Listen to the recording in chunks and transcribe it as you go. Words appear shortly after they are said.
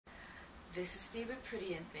This is Steve at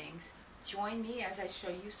Pretty and Things. Join me as I show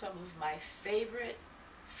you some of my favorite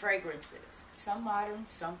fragrances. Some modern,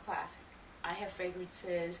 some classic. I have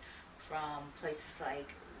fragrances from places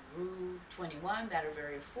like Rue 21 that are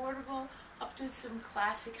very affordable, up to some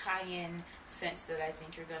classic high-end scents that I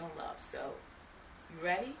think you're going to love. So, you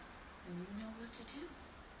ready? And you know what to do.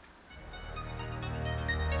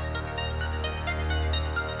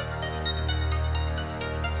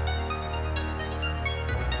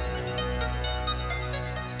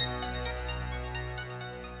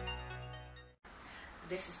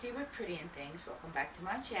 This is Steve with Pretty and Things. Welcome back to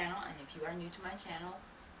my channel, and if you are new to my channel,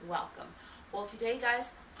 welcome. Well, today,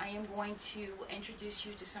 guys, I am going to introduce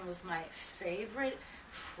you to some of my favorite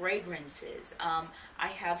fragrances. I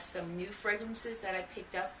have some new fragrances that I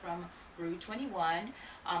picked up from Rue 21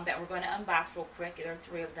 that we're going to unbox real quick. There are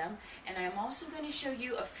 3 of them, and I'm also going to show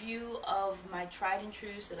you a few of my tried and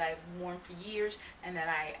trues that I've worn for years and that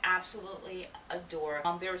I absolutely adore.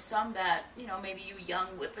 There are some that, you know, maybe you young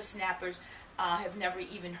whippersnappers have never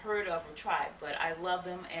even heard of or tried, but I love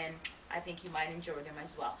them and I think you might enjoy them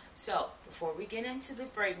as well. So, before we get into the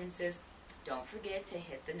fragrances, don't forget to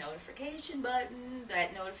hit the notification button,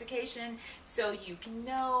 that notification, so you can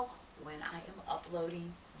know when I am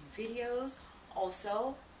uploading new videos.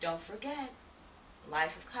 Also, don't forget,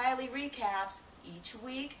 Life of Kylie recaps each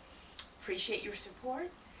week. Appreciate your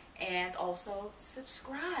support. And also,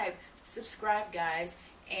 subscribe. Subscribe, guys.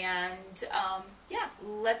 And yeah,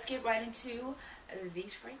 let's get right into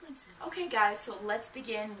these fragrances. Okay, guys, so let's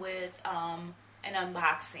begin with an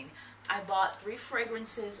unboxing. I bought 3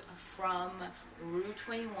 fragrances from Rue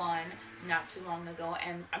 21 not too long ago,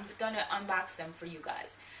 and I'm going to unbox them for you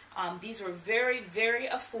guys. These were very, very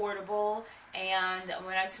affordable, and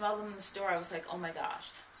when I smelled them in the store, I was like, oh my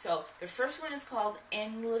gosh. So the first one is called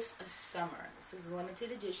Endless Summer. This is a limited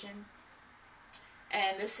edition,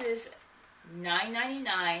 and this is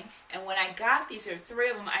 $9.99, and when I got these, there are 3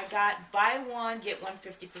 of them, I got buy one get one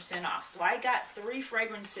 50% off. So I got 3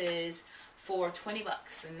 fragrances for 20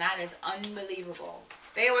 bucks, and that is unbelievable.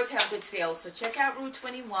 They always have good sales, so check out Rue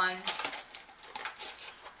 21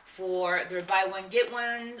 for their buy one get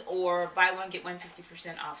one or buy one get one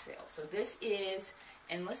 50% off sale. So this is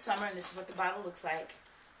Endless Summer, and this is what the bottle looks like.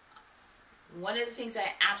 One of the things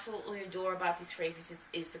I absolutely adore about these fragrances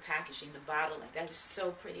is the packaging, the bottle. Like, that is so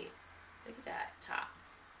pretty. Look at that top.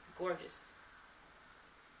 Gorgeous.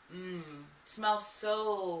 Smells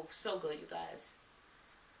so, so good, you guys.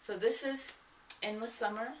 So this is Endless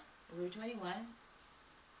Summer, Rue 21.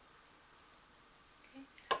 Okay.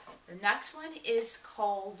 The next one is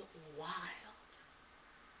called Wild.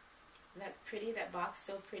 Isn't that pretty? That box,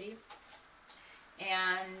 so pretty.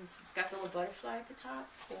 And it's got the little butterfly at the top.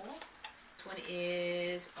 Cool. This one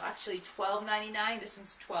is actually $12.99. This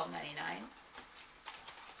one's $12.99.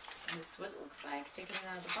 And this is what it looks like, taking it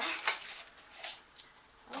out of the box.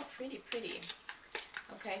 Oh, pretty, pretty.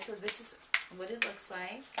 Okay, so this is what it looks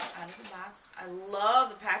like out of the box. I love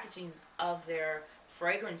the packaging of their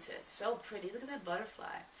fragrances. So pretty. Look at that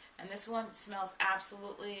butterfly. And this one smells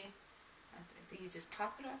absolutely, I think you just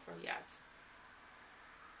pop it off, or yeah.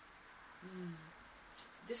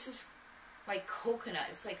 This is like coconut.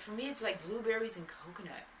 It's like, for me, it's like blueberries and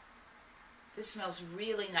coconut. This smells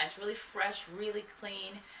really nice, really fresh, really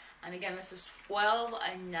clean. And again, this is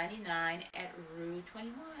 $12.99 at Rue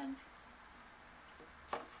 21.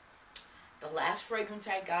 The last fragrance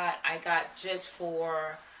I got just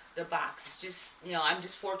for the box. It's just, you know, I'm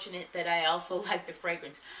just fortunate that I also like the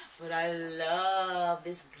fragrance. But I love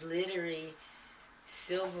this glittery,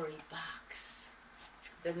 silvery box.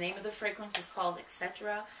 The name of the fragrance is called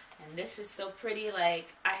Etc. And this is so pretty,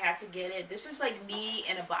 like, I had to get it. This is like me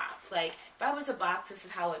in a box. Like, if I was a box, this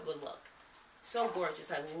is how it would look. So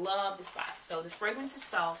gorgeous. I love this box. So the fragrance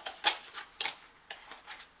itself,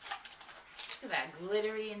 look at that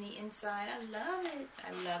glittery in the inside. I love it.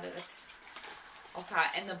 I love it. It's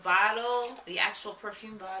okay. And the bottle, the actual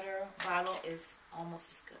perfume bottle is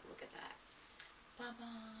almost as good. Look at that.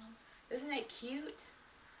 Ba-bum. Isn't that cute?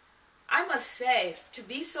 I must say, to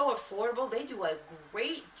be so affordable, they do a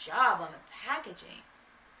great job on the packaging.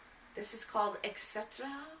 This is called Etc.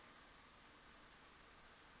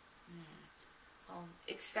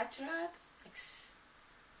 Etc. It's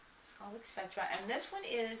called Etc. And this one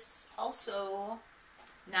is also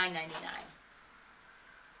 $9.99.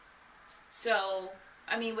 So,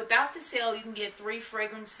 I mean, without the sale, you can get 3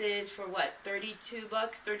 fragrances for what, 32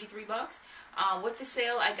 bucks, 33 bucks. With the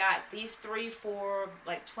sale, I got these 3 for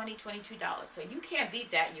like $20, $22. So you can't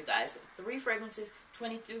beat that, you guys. 3 fragrances,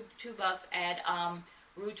 22 bucks at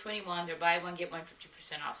Rue 21. They're buy one get one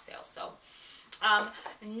 50% off sale. So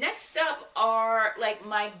Next up are like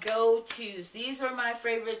my go-tos. These are my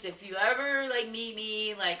favorites. If you ever like meet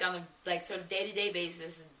me like on a like sort of day-to-day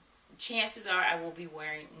basis, chances are I will be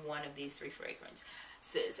wearing one of these 3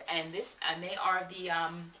 fragrances. And they are the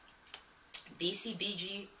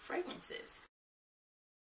Bcbg fragrances.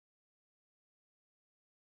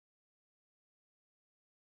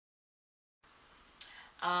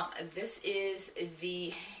 This is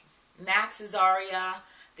the MACYS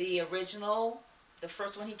the original, the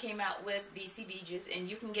first one he came out with, Bcbgs, and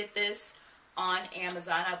you can get this on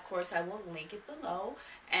Amazon. Of course, I will link it below.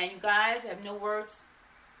 And you guys have no words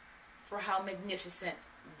for how magnificent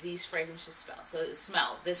these fragrances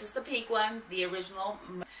smell. This is the pink one, the original.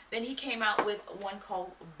 Then he came out with one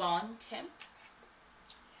called Bon Temp.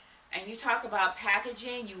 And you talk about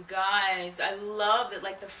packaging, you guys, I love it,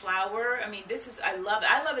 like the flower. I mean, this is, I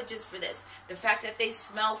love it just for this. The fact that they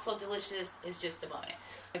smell so delicious is just a bonus.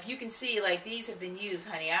 If you can see, like, these have been used,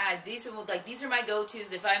 honey. These are my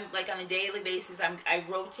go-tos. If I'm, like, on a daily basis, I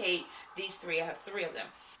rotate these 3. I have 3 of them.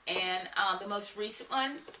 And the most recent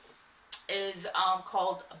one is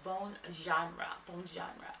called Bon Genre. Bon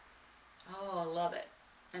Genre. Oh, I love it.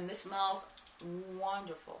 And this smells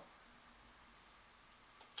wonderful.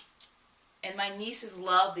 And my nieces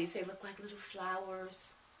love these. They look like little flowers.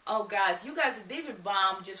 Oh, guys, you guys, these are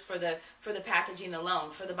bomb just for the packaging alone,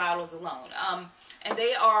 for the bottles alone. And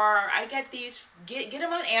they are, I get these, get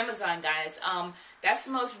them on Amazon, guys. That's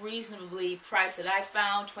the most reasonably priced that I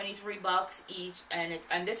found, 23 bucks each,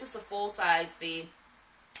 and this is the full size.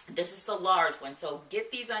 This is the large one, so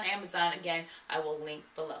get these on Amazon. Again, I will link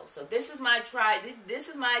below. So this is my this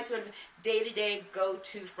is my sort of day-to-day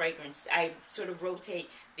go-to fragrance. I sort of rotate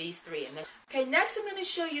these 3. And okay, next I'm going to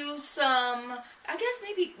show you some, I guess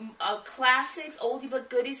maybe classics, oldie but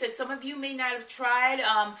goodies that some of you may not have tried.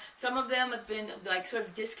 Some of them have been like sort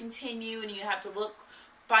of discontinued, and you have to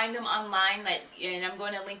find them online, and I'm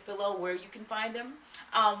going to link below where you can find them.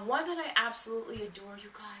 One that I absolutely adore, you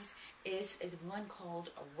guys, is one called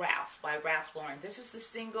Ralph by Ralph Lauren. This is the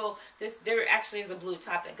single. There actually is a blue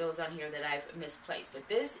top that goes on here that I've misplaced, but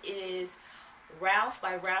this is Ralph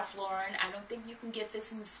by Ralph Lauren. I don't think you can get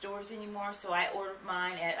this in the stores anymore, so I ordered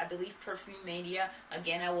mine at, I believe, PerfuMania.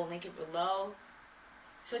 Again, I will link it below.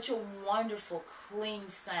 Such a wonderful, clean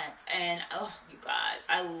scent, and oh, you guys,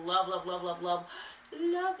 I love, love, love, love, love,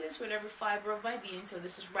 love this with every fiber of my being. So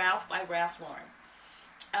this is Ralph by Ralph Lauren.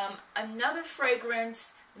 Another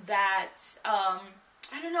fragrance that,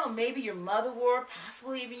 I don't know, maybe your mother wore,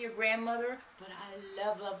 possibly even your grandmother, but I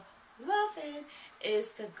love, love, love it,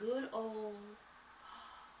 is the good old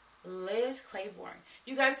Liz Claiborne.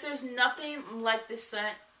 You guys, there's nothing like this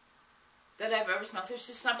scent that I've ever smelled. There's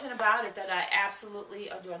just something about it that I absolutely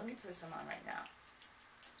adore. Let me put some on right now.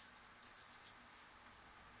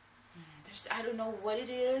 I don't know what it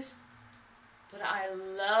is, but I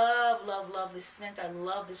love, love, love this scent. I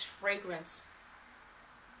love this fragrance.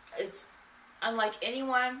 It's unlike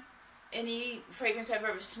any fragrance I've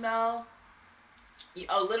ever smelled.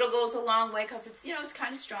 A little goes a long way because it's, you know, it's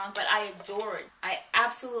kind of strong, but I adore it. I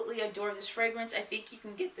absolutely adore this fragrance. I think you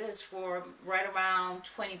can get this for right around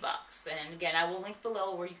 20 bucks. And again, I will link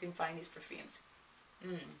below where you can find these perfumes.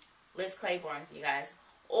 Liz Claiborne, you guys.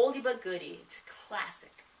 Oldie but goodie. It's a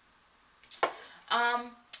classic.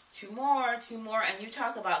 Two more, and you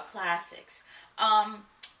talk about classics.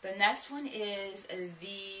 The next one is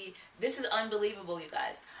this is unbelievable, you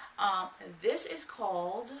guys. This is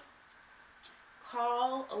called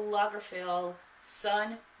Karl Lagerfeld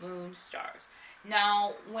Sun, Moon, Stars.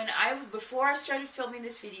 Now, before I started filming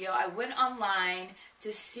this video, I went online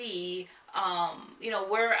to see, you know,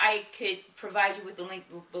 where I could provide you with the link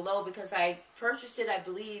below, because I purchased it, I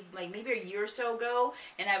believe, like maybe a year or so ago,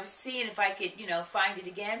 and I was seeing if I could, you know, find it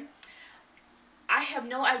again. I have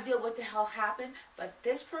no idea what the hell happened, but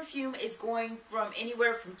this perfume is going from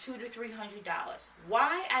anywhere from $200 to $300.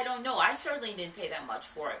 Why? I don't know. I certainly didn't pay that much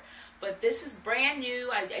for it. But this is brand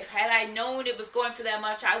new. Had I known it was going for that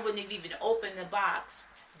much, I wouldn't have even opened the box.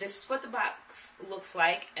 This is what the box looks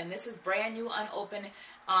like, and this is brand new, unopened.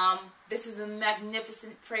 This is a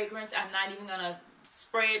magnificent fragrance. I'm not even going to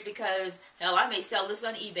spray it because, hell, I may sell this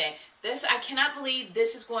on eBay. I cannot believe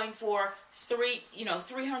this is going for $300.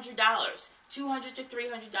 $200 to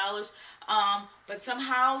 $300, but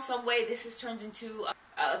somehow, some way, this has turned into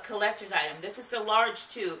a collector's item. This is the large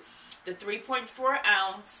too, the 3.4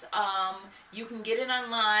 ounce. You can get it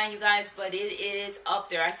online, you guys, but it is up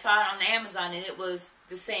there. I saw it on Amazon, and it was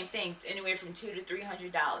the same thing, anywhere from $200 to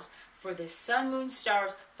 $300 for the Sun, Moon,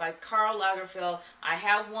 Stars by Karl Lagerfeld. I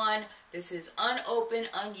have one. This is unopened,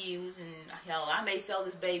 unused, and hell, I may sell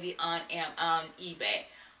this baby on eBay.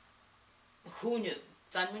 Who knew?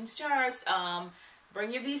 Sun, moon, stars.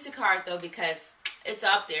 Bring your Visa card though, because it's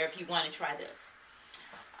up there if you want to try this.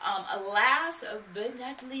 Last but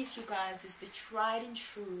not least, you guys, is the tried and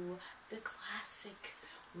true, the classic,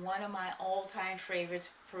 one of my all-time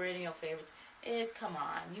favorites, perennial favorites, is, come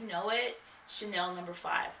on, you know it, Chanel No.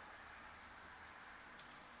 5.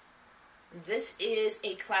 This is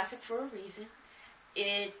a classic for a reason.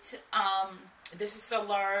 This is the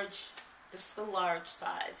large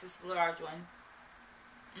size. This is the large one.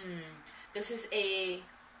 This is a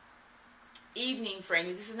evening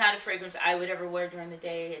fragrance. This is not a fragrance I would ever wear during the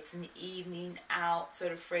day. It's an evening out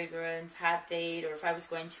sort of fragrance, hot date, or if I was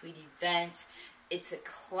going to an event. It's a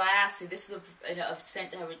classic. This is a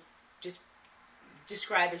scent I would just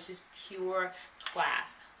describe as just pure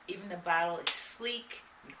class. Even the bottle is sleek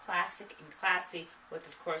and classic and classy with,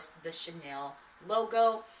 of course, the Chanel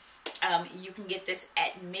logo. You can get this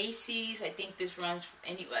at Macy's. I think this runs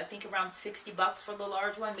around $60 for the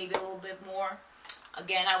large one, maybe a little bit more.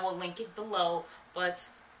 Again, I will link it below, but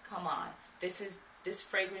come on. This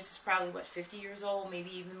fragrance is probably, what, 50 years old, maybe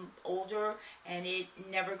even older, and it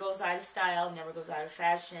never goes out of style, never goes out of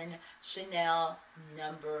fashion. Chanel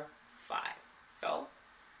No. 5. So,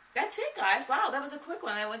 that's it, guys. Wow, that was a quick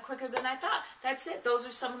one. That went quicker than I thought. That's it. Those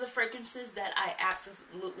are some of the fragrances that I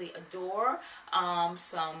absolutely adore.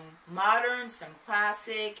 Some modern, some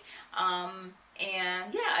classic. And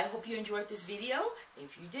yeah, I hope you enjoyed this video.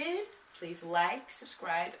 If you did, please like,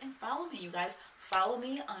 subscribe, and follow me, you guys. Follow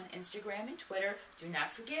me on Instagram and Twitter. Do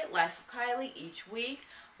not forget, Life of Kylie each week.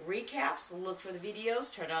 Recaps. We'll look for the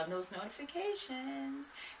videos. Turn on those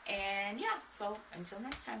notifications. And yeah, so until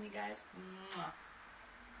next time, you guys. Mwah.